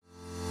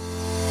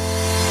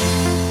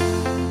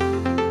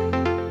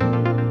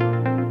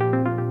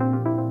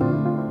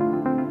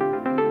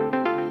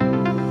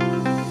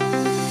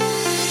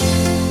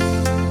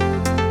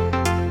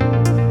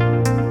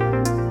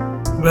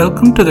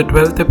Welcome to the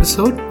 12th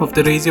episode of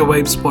the Raise Your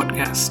Vibes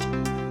podcast.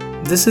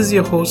 This is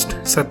your host,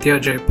 Satya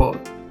Jaipal.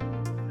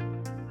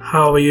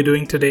 How are you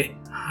doing today?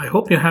 I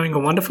hope you're having a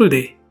wonderful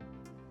day.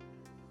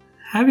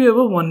 Have you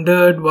ever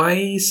wondered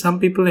why some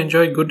people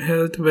enjoy good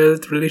health,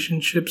 wealth,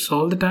 relationships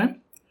all the time,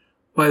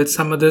 while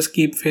some others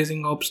keep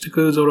facing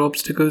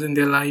obstacles in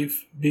their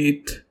life, be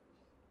it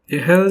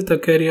their health, a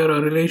career,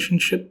 or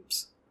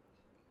relationships?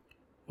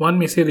 One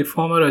may say the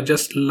former are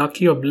just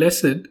lucky or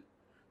blessed.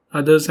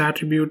 Others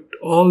attribute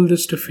all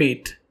this to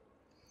fate.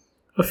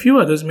 A few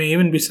others may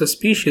even be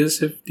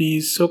suspicious if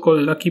these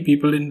so-called lucky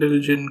people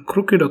indulge in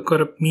crooked or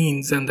corrupt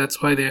means, and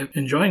that's why they're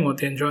enjoying what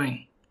they're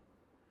enjoying.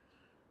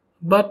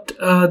 But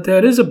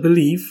there is a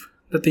belief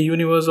that the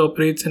universe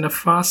operates in a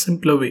far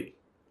simpler way.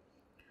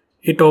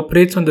 It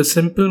operates on the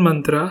simple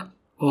mantra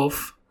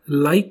of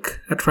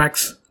like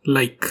attracts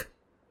like.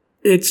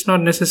 It's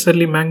not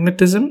necessarily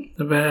magnetism,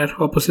 where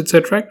opposites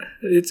attract.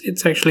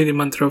 It's actually the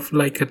mantra of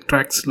like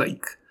attracts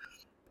like.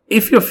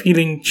 If you're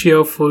feeling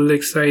cheerful,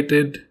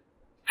 excited,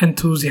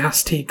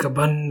 enthusiastic,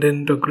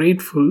 abundant, or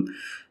grateful,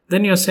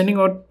 then you're sending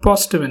out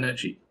positive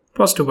energy,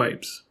 positive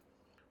vibes.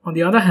 On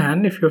the other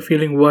hand, if you're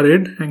feeling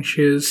worried,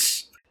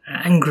 anxious,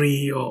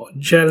 angry, or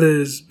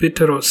jealous,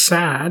 bitter, or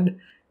sad,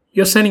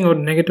 you're sending out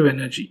negative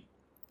energy.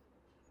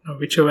 Now,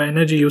 whichever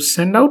energy you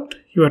send out,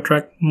 you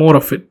attract more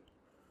of it.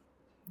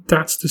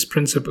 That's this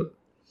principle.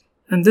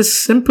 And this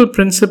simple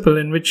principle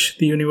in which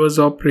the universe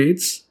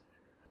operates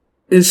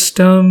is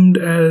termed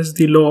as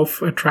the law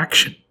of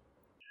attraction.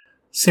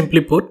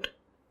 Simply put,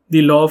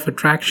 the law of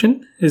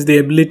attraction is the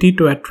ability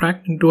to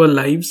attract into our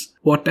lives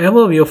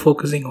whatever we are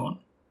focusing on.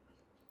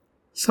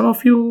 Some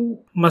of you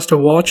must have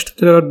watched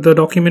the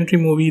documentary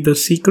movie The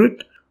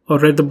Secret or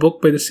read the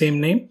book by the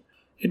same name.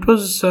 It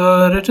was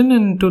written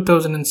in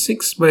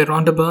 2006 by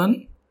Rhonda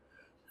Byrne,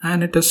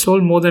 and it has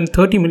sold more than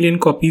 30 million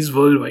copies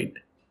worldwide.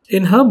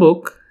 In her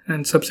book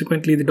and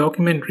subsequently the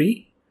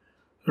documentary,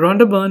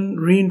 Rhonda Byrne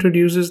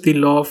reintroduces the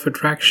law of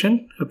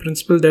attraction, a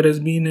principle that has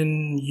been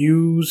in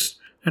use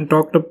and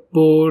talked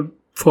about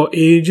for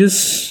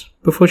ages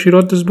before she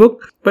wrote this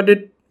book, but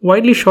it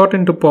widely shot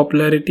into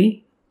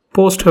popularity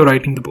post her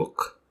writing the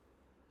book.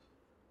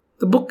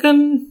 The book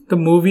and the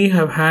movie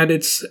have had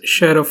its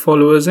share of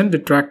followers and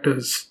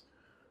detractors.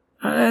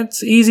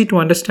 It's easy to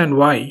understand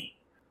why.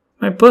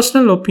 My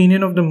personal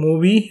opinion of the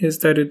movie is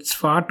that it's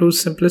far too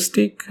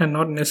simplistic and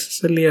not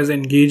necessarily as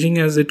engaging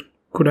as it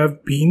could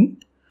have been.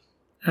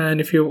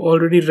 And if you've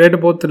already read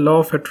about the law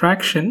of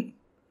attraction,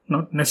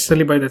 not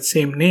necessarily by that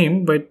same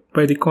name, but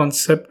by the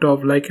concept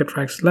of like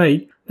attracts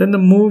like, then the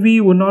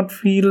movie would not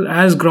feel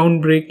as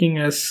groundbreaking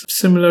as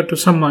similar to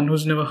someone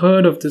who's never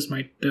heard of this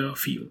might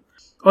feel.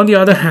 On the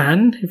other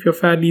hand, if you're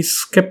fairly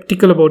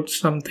skeptical about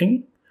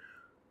something,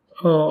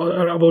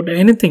 or about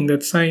anything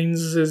that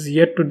science is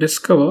yet to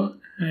discover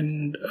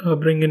and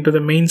bring into the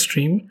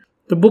mainstream,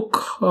 the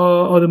book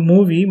or the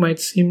movie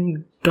might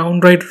seem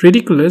downright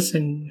ridiculous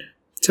and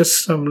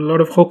just a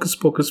lot of hocus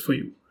pocus for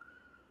you.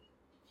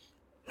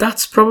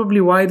 That's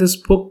probably why this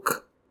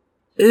book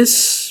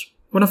is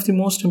one of the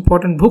most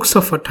important books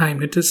of our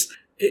time. It's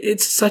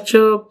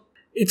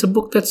a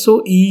book that's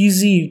so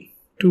easy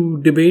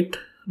to debate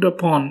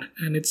upon,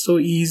 and it's so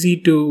easy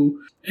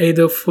to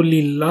either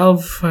fully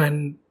love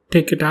and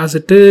take it as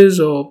it is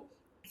or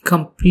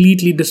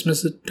completely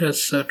dismiss it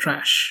as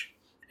trash.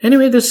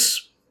 Anyway,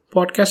 this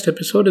podcast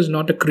episode is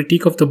not a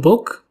critique of the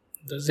book.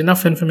 There's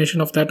enough information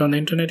of that on the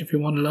internet if you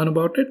want to learn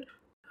about it.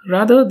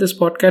 Rather, this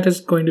podcast is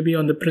going to be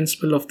on the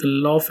principle of the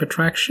law of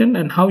attraction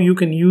and how you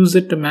can use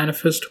it to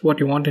manifest what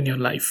you want in your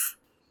life.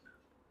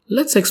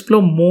 Let's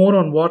explore more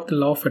on what the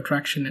law of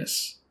attraction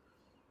is.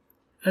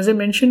 As I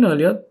mentioned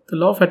earlier, the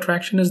law of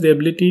attraction is the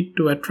ability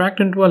to attract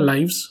into our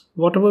lives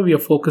whatever we are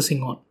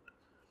focusing on.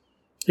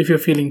 If you're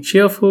feeling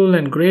cheerful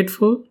and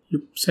grateful,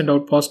 you send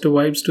out positive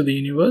vibes to the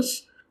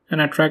universe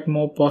and attract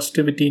more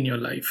positivity in your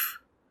life.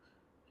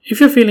 If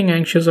you're feeling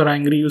anxious or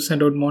angry, you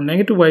send out more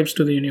negative vibes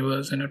to the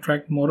universe and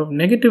attract more of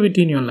negativity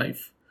in your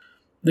life.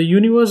 The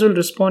universe will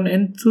respond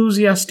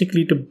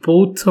enthusiastically to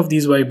both of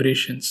these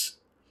vibrations.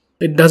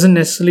 It doesn't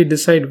necessarily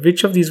decide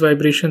which of these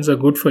vibrations are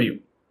good for you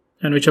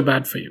and which are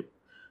bad for you.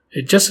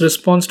 It just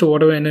responds to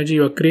whatever energy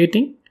you are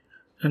creating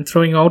and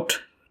throwing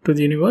out to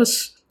the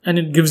universe, and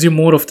it gives you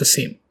more of the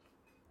same.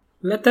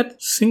 Let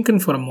that sink in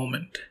for a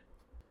moment.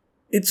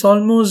 It's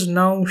almost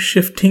now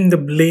shifting the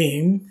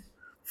blame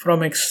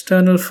from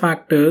external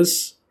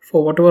factors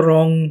for whatever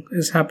wrong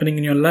is happening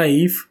in your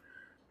life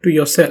to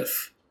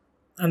yourself.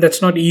 And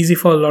that's not easy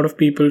for a lot of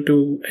people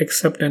to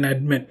accept and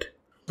admit,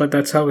 but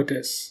that's how it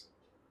is.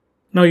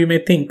 Now you may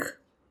think,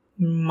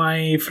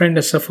 my friend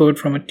has suffered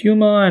from a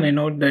tumor and I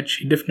know that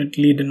she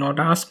definitely did not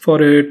ask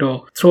for it,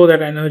 or throw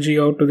that energy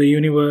out to the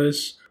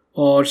universe,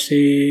 or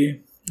say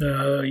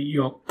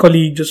your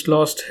colleague just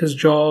lost his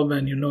job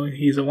and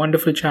he's a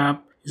wonderful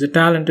chap. He's a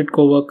talented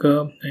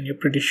co-worker and you're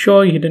pretty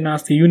sure he didn't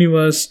ask the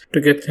universe to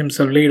get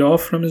himself laid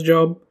off from his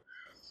job.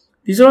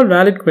 These are all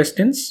valid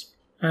questions,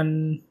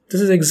 and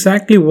this is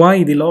exactly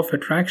why the law of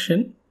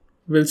attraction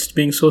whilst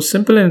being so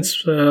simple in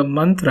its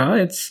mantra,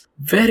 it's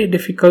very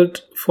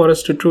difficult for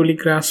us to truly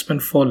grasp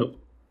and follow.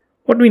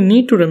 What we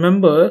need to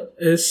remember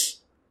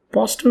is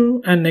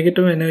positive and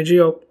negative energy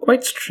are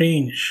quite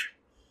strange.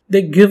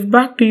 They give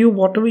back to you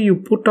whatever you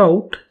put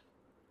out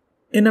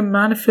in a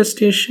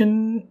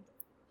manifestation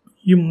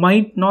you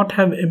might not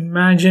have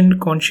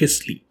imagined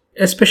consciously,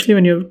 especially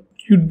when you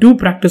do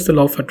practice the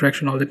law of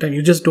attraction all the time.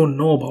 You just don't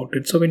know about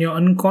it. So when you're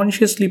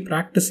unconsciously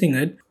practicing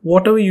it,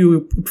 whatever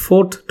you put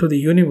forth to the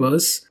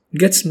universe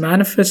gets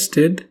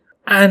manifested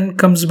and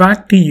comes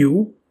back to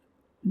you,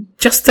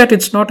 just that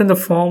it's not in the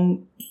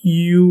form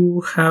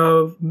you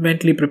have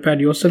mentally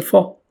prepared yourself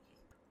for,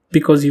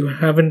 because you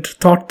haven't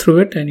thought through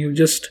it and you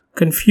just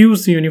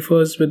confuse the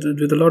universe with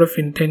a lot of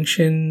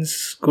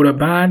intentions, good or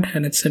bad,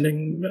 and it's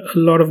sending a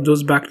lot of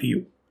those back to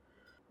you.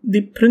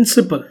 The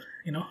principle,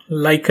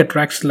 like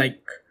attracts like,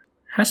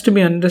 has to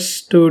be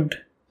understood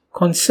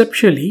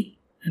conceptually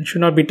and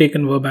should not be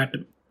taken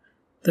verbatim.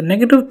 The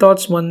negative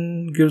thoughts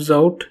one gives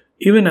out,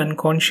 even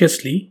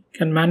unconsciously,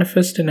 can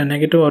manifest in a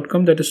negative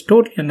outcome that is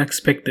totally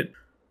unexpected.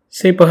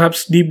 Say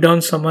perhaps deep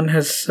down someone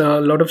has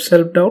a lot of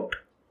self-doubt.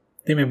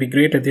 They may be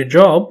great at their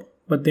job,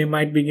 but they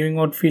might be giving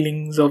out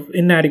feelings of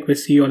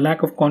inadequacy or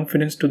lack of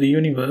confidence to the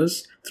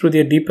universe through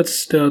their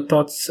deepest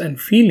thoughts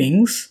and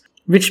feelings,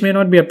 which may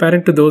not be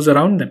apparent to those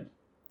around them.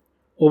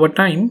 Over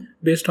time,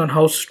 based on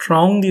how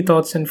strong the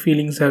thoughts and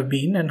feelings have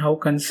been and how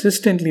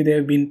consistently they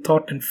have been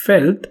thought and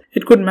felt,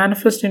 it could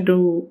manifest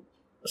into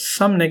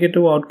some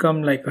negative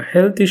outcome like a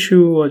health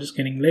issue or just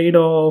getting laid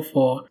off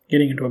or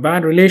getting into a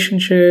bad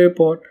relationship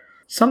or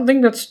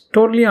something that's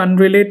totally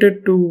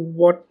unrelated to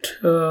what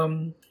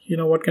kind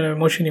of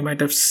emotion you might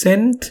have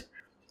sent.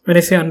 When I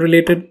say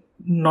unrelated,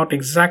 not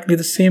exactly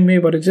the same way,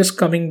 but it's just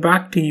coming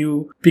back to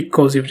you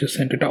because you've just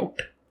sent it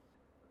out.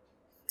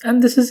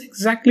 And this is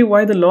exactly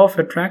why the law of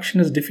attraction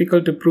is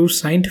difficult to prove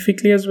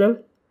scientifically as well.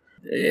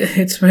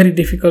 It's very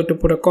difficult to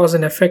put a cause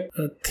and effect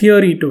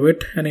theory to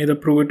it and either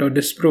prove it or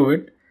disprove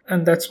it.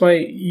 And that's why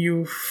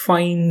you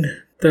find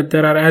that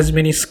there are as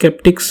many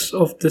skeptics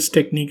of this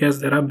technique as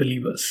there are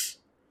believers.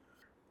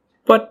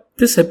 But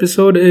this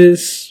episode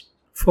is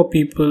for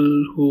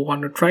people who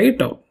want to try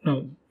it out.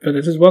 Now,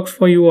 whether this works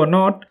for you or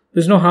not,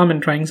 there's no harm in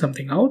trying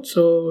something out.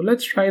 So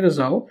let's try this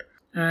out.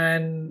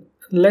 And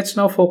let's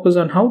now focus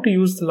on how to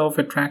use the law of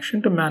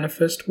attraction to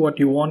manifest what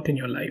you want in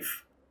your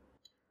life.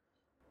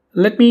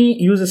 Let me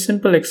use a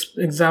simple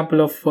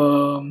example of,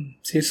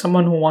 say,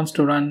 someone who wants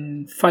to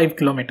run 5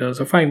 kilometers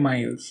or 5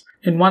 miles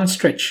in one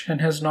stretch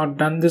and has not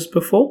done this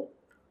before,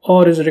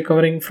 or is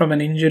recovering from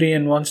an injury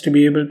and wants to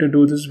be able to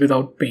do this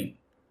without pain.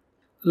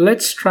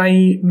 Let's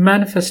try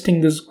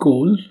manifesting this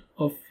goal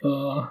of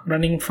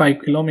running 5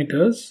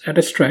 kilometers at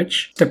a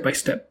stretch step by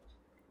step.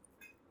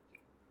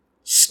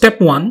 Step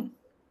 1.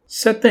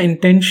 Set the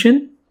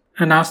intention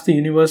and ask the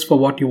universe for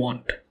what you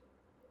want.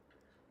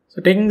 So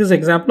taking this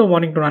example of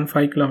wanting to run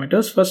 5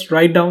 kilometers, first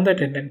write down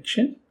that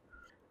intention.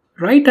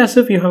 Write as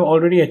if you have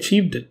already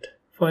achieved it.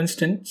 For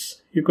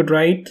instance, you could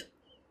write,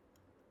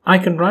 I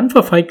can run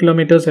for 5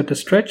 kilometers at a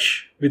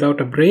stretch without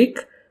a break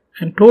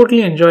and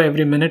totally enjoy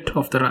every minute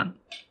of the run.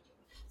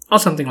 Or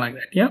something like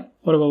that, yeah?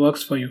 Whatever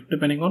works for you,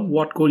 depending on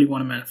what goal you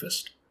want to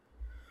manifest.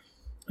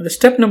 And the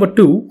step number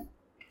 2,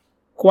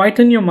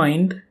 quieten your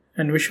mind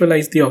and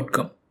visualize the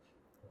outcome.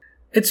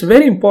 It's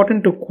very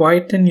important to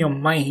quieten your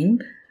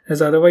mind,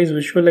 as otherwise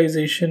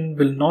visualization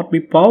will not be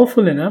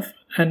powerful enough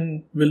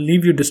and will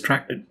leave you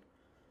distracted.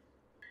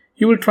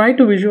 You will try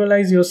to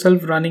visualize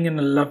yourself running in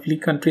a lovely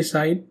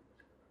countryside,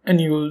 and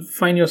you will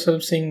find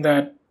yourself seeing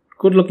that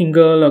good-looking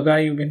girl or guy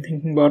you've been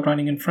thinking about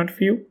running in front of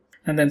you,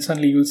 and then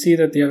suddenly you'll see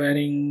that they're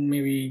wearing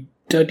maybe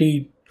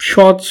dirty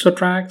shorts or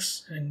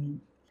tracks, and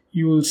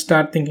you will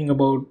start thinking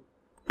about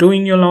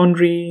doing your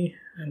laundry,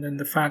 and then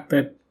the fact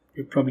that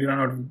you probably run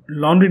out of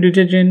laundry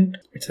detergent,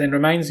 which then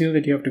reminds you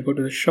that you have to go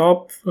to the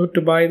shop to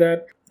buy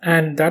that.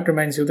 And that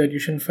reminds you that you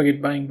shouldn't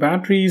forget buying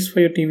batteries for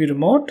your TV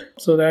remote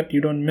so that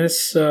you don't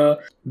miss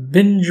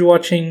binge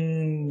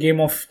watching Game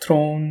of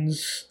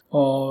Thrones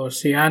or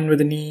say Anne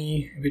with an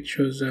E, which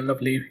was a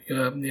lovely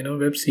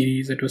web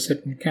series that was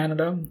set in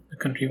Canada, the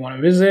country you want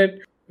to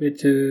visit,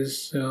 which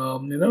is to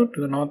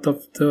the north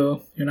of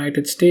the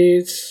United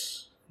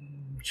States,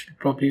 which will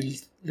probably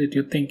that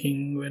you're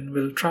thinking, when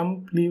will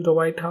Trump leave the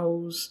White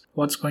House?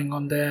 What's going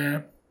on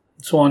there?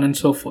 So on and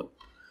so forth.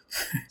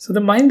 So the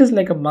mind is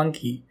like a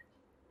monkey.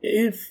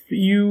 If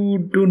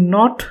you do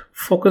not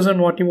focus on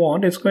what you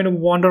want, it's going to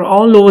wander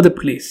all over the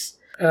place.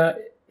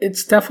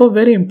 It's therefore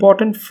very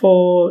important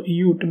for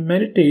you to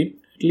meditate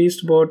at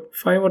least about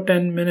 5 or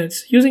 10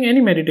 minutes using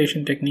any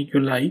meditation technique you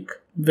like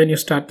when you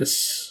start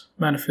this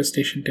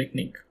manifestation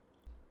technique.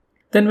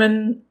 Then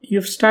when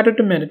you've started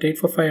to meditate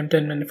for 5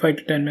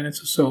 to 10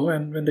 minutes or so,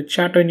 and when the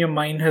chatter in your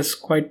mind has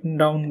quietened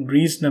down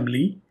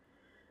reasonably,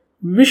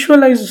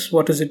 visualize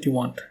what is it you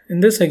want.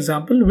 In this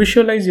example,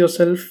 visualize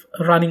yourself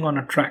running on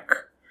a track.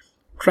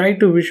 Try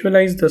to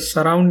visualize the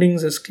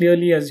surroundings as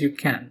clearly as you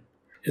can.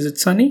 Is it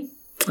sunny?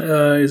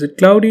 Is it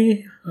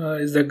cloudy?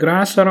 Is there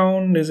grass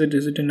around? Is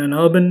it in an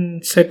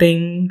urban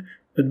setting?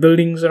 with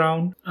buildings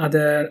around? Are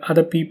there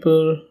other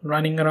people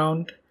running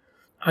around?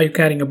 Are you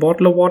carrying a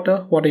bottle of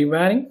water? What are you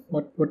wearing?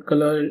 What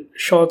color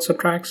shorts or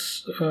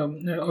tracks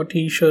or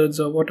t-shirts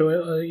or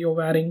whatever you're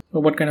wearing?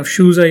 Or what kind of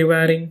shoes are you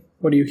wearing?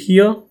 What do you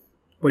hear?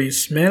 What do you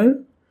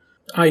smell?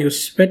 Are you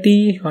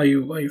sweaty? Are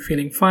you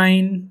feeling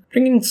fine?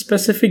 Bringing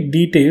specific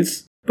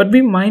details, but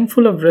be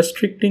mindful of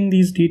restricting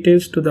these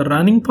details to the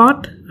running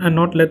part and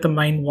not let the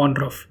mind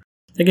wander off.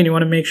 Again, you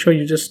want to make sure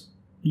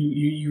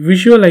you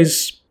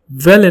visualize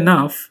well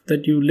enough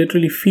that you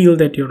literally feel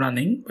that you're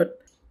running,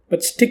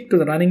 but stick to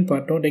the running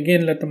part. Don't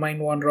again let the mind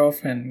wander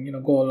off and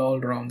go all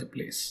around the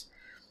place.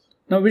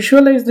 Now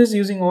visualize this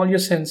using all your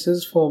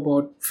senses for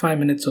about 5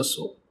 minutes or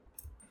so.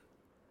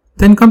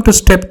 Then come to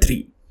step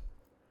 3.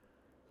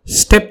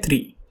 Step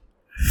 3.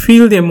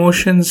 Feel the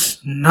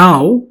emotions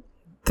now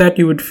that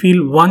you would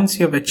feel once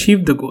you have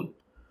achieved the goal.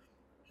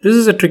 This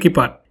is a tricky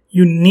part.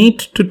 You need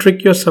to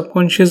trick your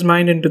subconscious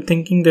mind into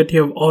thinking that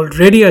you have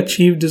already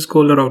achieved this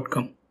goal or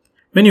outcome,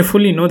 when you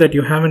fully know that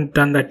you haven't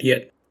done that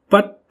yet.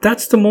 But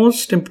that's the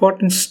most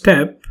important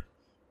step,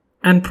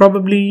 and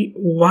probably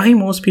why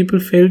most people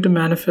fail to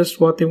manifest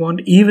what they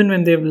want even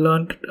when they've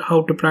learned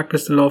how to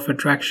practice the law of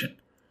attraction.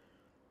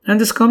 And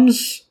this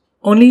comes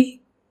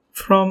only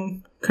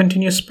from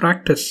continuous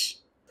practice.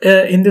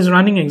 In this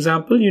running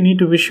example, you need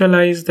to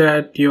visualize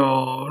that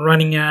your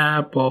running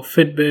app or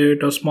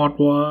Fitbit or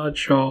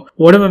smartwatch or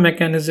whatever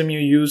mechanism you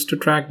use to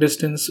track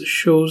distance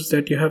shows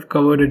that you have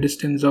covered a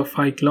distance of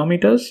 5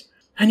 kilometers.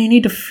 And you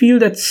need to feel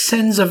that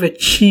sense of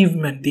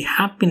achievement, the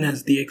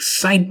happiness, the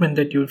excitement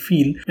that you'll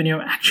feel when you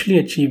have actually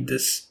achieved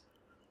this.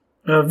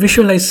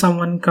 Visualize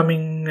someone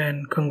coming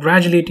and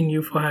congratulating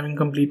you for having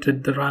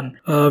completed the run.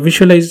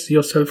 Visualize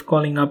yourself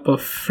calling up a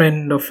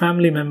friend or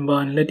family member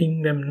and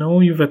letting them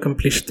know you've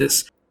accomplished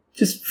this.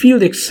 Just feel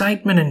the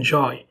excitement and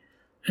joy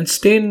and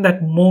stay in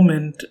that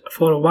moment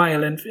for a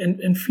while and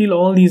feel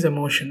all these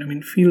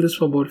emotions. Feel this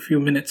for about a few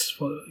minutes.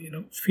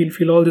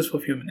 Feel all this for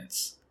a few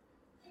minutes.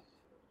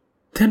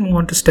 Then move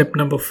on to step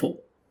number 4.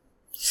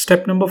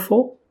 Step number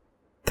 4,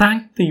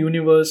 thank the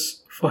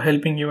universe for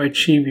helping you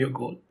achieve your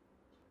goal.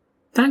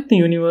 Thank the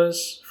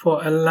universe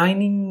for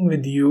aligning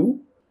with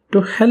you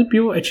to help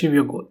you achieve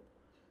your goal.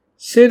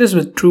 Say this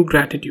with true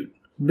gratitude.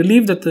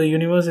 Believe that the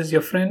universe is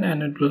your friend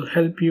and it will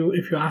help you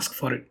if you ask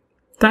for it.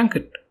 Thank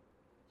it.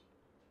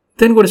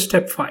 Then go to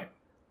step 5.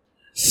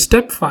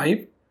 Step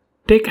 5,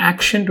 take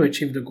action to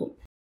achieve the goal.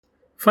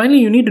 Finally,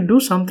 you need to do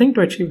something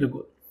to achieve the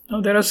goal. Now,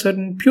 there are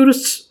certain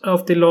purists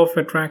of the law of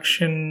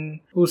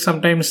attraction who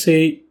sometimes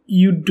say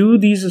you do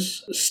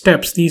these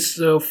steps, these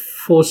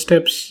 4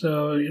 steps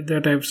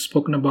that I've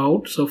spoken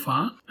about so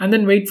far, and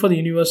then wait for the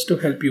universe to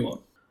help you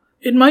out.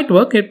 It might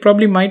work. It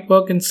probably might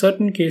work in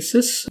certain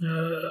cases.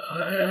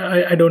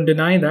 I don't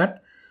deny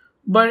that.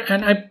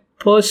 And I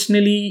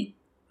personally,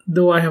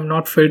 though I have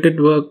not felt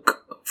it work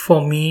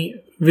for me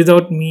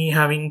without me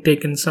having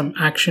taken some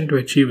action to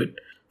achieve it.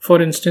 For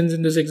instance,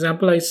 in this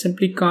example, I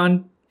simply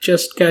can't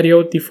just carry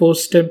out the 4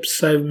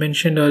 steps I've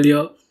mentioned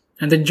earlier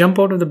and then jump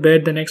out of the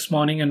bed the next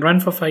morning and run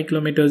for 5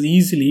 kilometers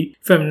easily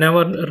if I've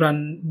never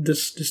run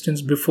this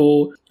distance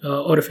before,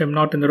 or if I'm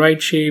not in the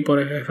right shape, or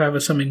if I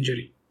have some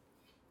injury.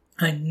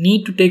 I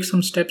need to take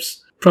some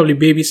steps, probably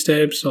baby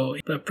steps or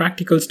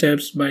practical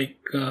steps, like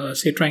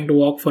say trying to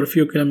walk for a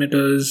few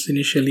kilometers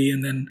initially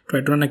and then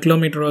try to run a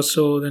kilometer or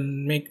so,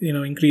 then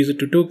increase it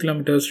to 2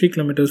 kilometers, 3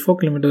 kilometers, 4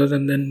 kilometers,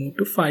 and then move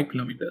to 5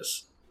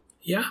 kilometers.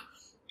 Yeah.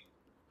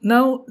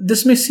 Now,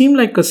 this may seem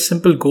like a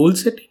simple goal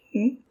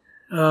setting,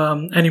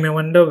 and you may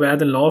wonder where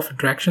the law of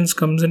attractions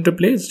comes into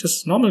play. It's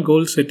just normal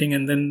goal setting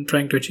and then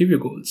trying to achieve your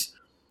goals.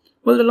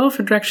 Well, the law of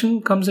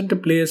attraction comes into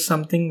play as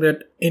something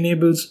that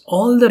enables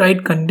all the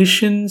right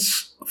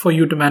conditions for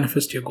you to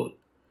manifest your goal.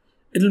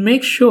 It'll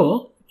make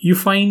sure you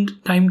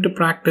find time to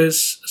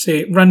practice,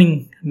 say,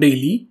 running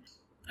daily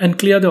and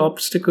clear the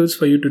obstacles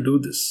for you to do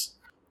this.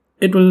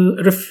 It will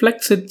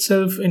reflect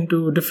itself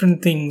into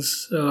different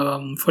things.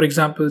 For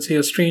example, say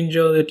a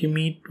stranger that you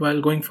meet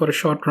while going for a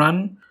short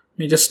run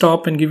may just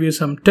stop and give you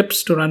some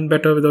tips to run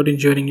better without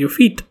injuring your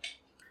feet.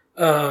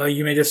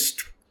 You may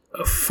just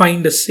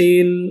find a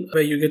sale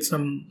where you get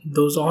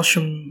those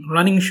awesome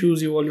running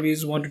shoes you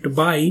always wanted to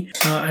buy,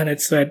 and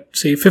it's at,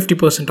 say,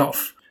 50%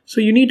 off. So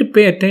you need to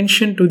pay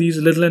attention to these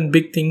little and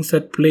big things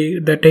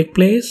that take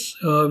place,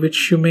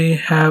 which you may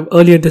have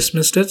earlier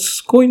dismissed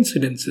as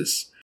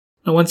coincidences.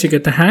 Now, once you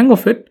get the hang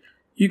of it,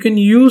 you can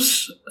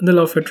use the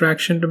law of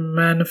attraction to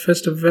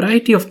manifest a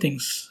variety of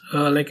things,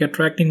 like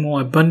attracting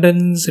more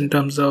abundance in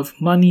terms of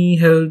money,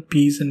 health,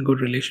 peace, and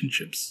good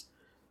relationships.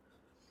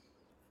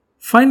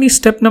 Finally,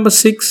 step number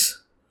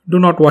 6, do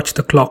not watch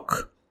the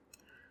clock.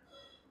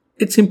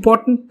 It's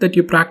important that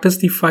you practice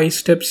the 5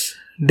 steps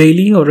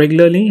daily or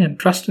regularly and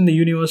trust in the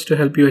universe to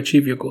help you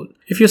achieve your goal.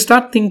 If you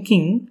start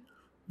thinking,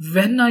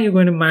 when are you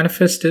going to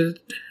manifest it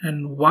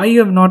and why you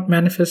have not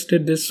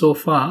manifested this so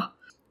far,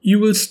 you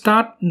will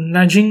start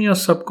nudging your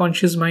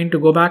subconscious mind to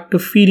go back to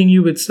feeding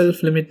you with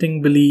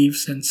self-limiting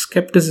beliefs and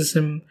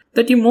skepticism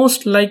that you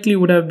most likely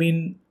would have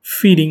been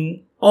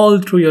feeding all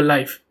through your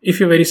life if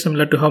you're very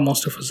similar to how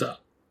most of us are.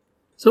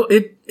 So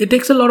it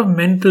takes a lot of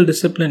mental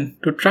discipline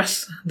to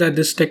trust that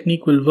this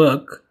technique will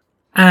work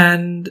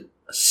and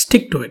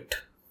stick to it.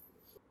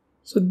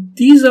 So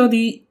these are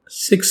the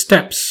 6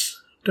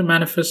 steps to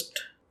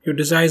manifest your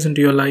desires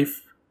into your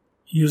life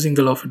using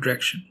the law of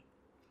attraction.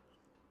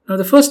 Now,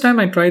 the first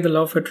time I tried the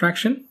law of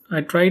attraction,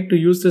 I tried to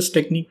use this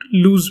technique to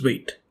lose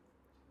weight,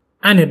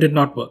 and it did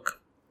not work.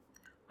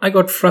 I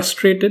got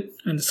frustrated,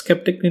 and the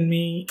skeptic in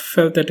me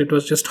felt that it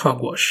was just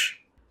hogwash.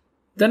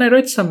 Then I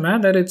read somewhere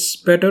that it's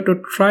better to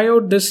try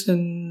out this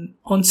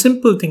on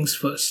simple things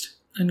first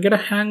and get a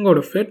hang out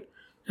of it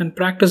and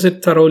practice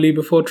it thoroughly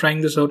before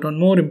trying this out on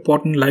more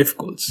important life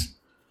goals.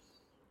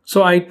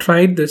 So I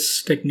tried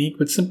this technique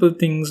with simple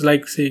things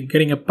like, say,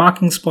 getting a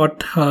parking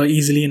spot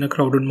easily in a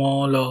crowded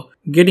mall or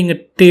getting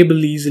a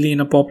table easily in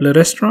a popular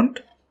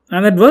restaurant.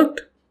 And it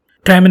worked.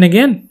 Time and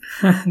again.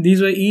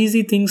 These were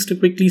easy things to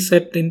quickly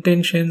set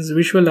intentions,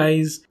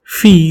 visualize,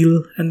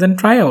 feel, and then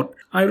try out.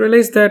 I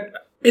realized that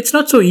it's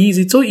not so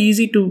easy. It's so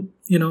easy to,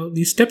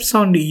 these steps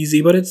sound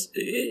easy, but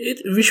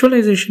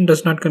visualization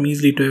does not come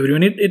easily to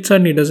everyone. It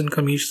certainly doesn't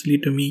come easily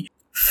to me.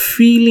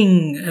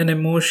 Feeling an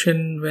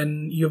emotion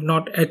when you've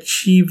not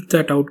achieved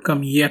that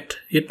outcome yet,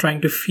 you're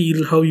trying to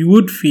feel how you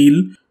would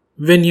feel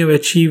when you've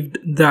achieved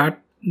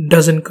that,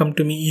 doesn't come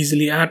to me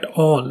easily at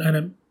all. And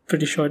I'm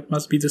pretty sure it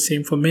must be the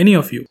same for many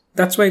of you.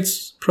 That's why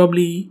it's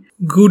probably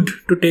good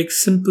to take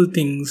simple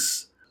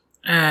things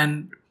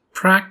and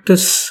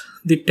practice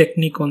the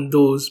technique on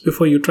those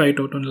before you try it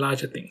out on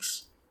larger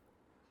things.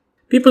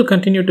 People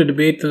continue to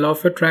debate the law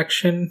of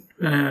attraction,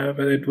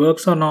 whether it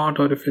works or not,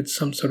 or if it's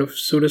some sort of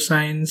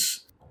pseudoscience.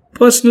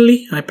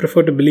 Personally, I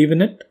prefer to believe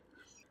in it.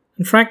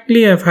 And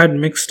frankly, I've had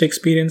mixed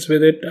experience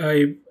with it.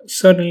 I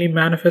certainly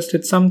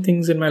manifested some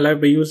things in my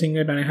life by using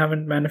it, and I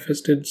haven't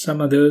manifested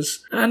some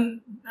others.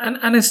 And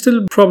I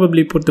still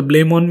probably put the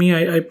blame on me.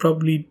 I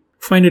probably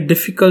find it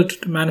difficult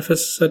to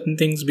manifest certain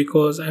things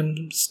because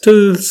I'm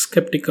still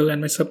skeptical, and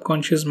my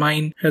subconscious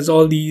mind has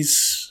all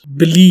these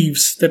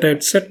beliefs that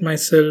I've set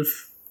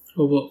myself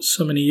over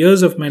so many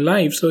years of my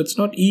life. So it's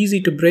not easy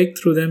to break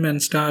through them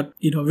and start,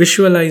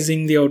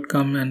 visualizing the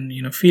outcome and,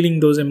 feeling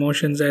those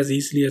emotions as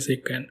easily as I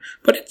can.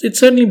 But it's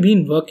certainly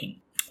been working.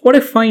 What I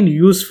find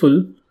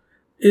useful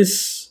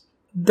is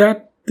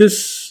that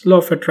this law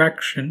of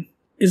attraction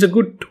is a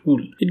good tool.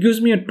 It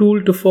gives me a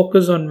tool to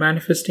focus on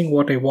manifesting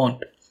what I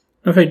want.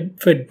 If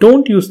I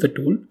don't use the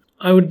tool,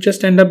 I would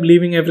just end up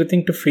leaving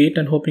everything to fate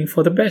and hoping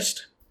for the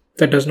best.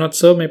 That does not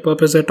serve my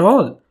purpose at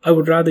all. I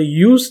would rather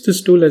use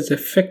this tool as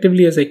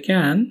effectively as I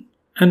can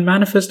and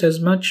manifest as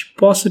much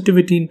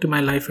positivity into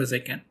my life as I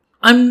can.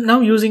 I'm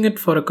now using it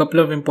for a couple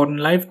of important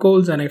life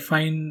goals, and I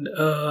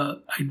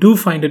do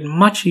find it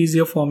much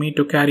easier for me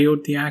to carry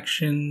out the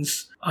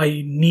actions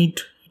I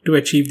need to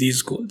achieve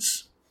these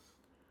goals.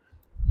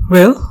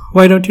 Well,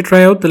 why don't you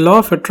try out the law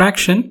of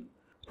attraction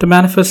to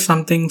manifest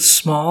something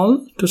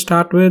small to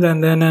start with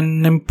and then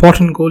an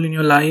important goal in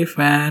your life,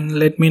 and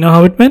let me know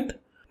how it went.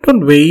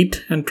 Don't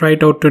wait and try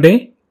it out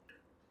today.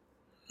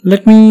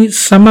 Let me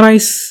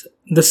summarize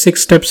the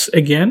 6 steps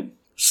again.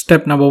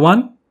 Step number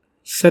 1,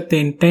 set the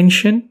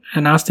intention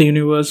and ask the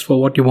universe for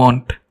what you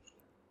want.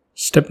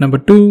 Step number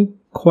 2,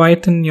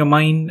 quieten your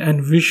mind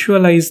and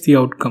visualize the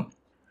outcome.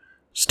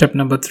 Step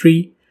number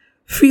 3,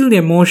 feel the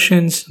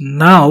emotions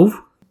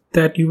now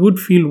that you would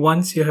feel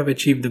once you have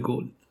achieved the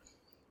goal.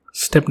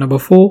 Step number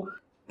 4,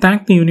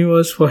 thank the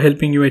universe for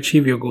helping you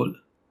achieve your goal.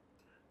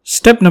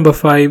 Step number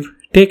 5,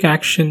 take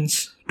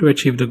actions to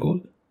achieve the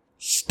goal.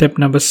 Step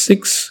number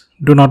 6,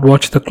 do not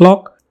watch the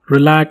clock,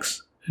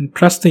 relax, and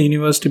trust the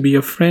universe to be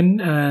your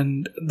friend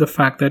and the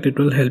fact that it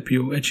will help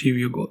you achieve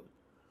your goal.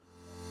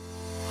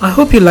 I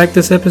hope you liked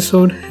this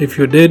episode. If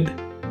you did,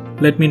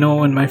 let me know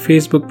on my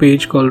Facebook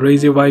page called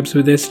Raise Your Vibes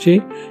with SJ.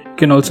 You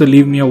can also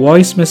leave me a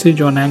voice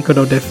message on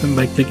anchor.fm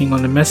by clicking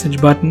on the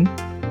message button.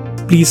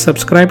 Please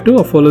subscribe to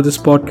or follow this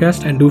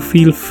podcast, and do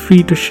feel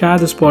free to share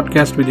this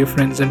podcast with your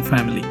friends and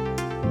family.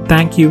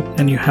 Thank you,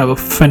 and you have a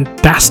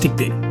fantastic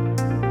day.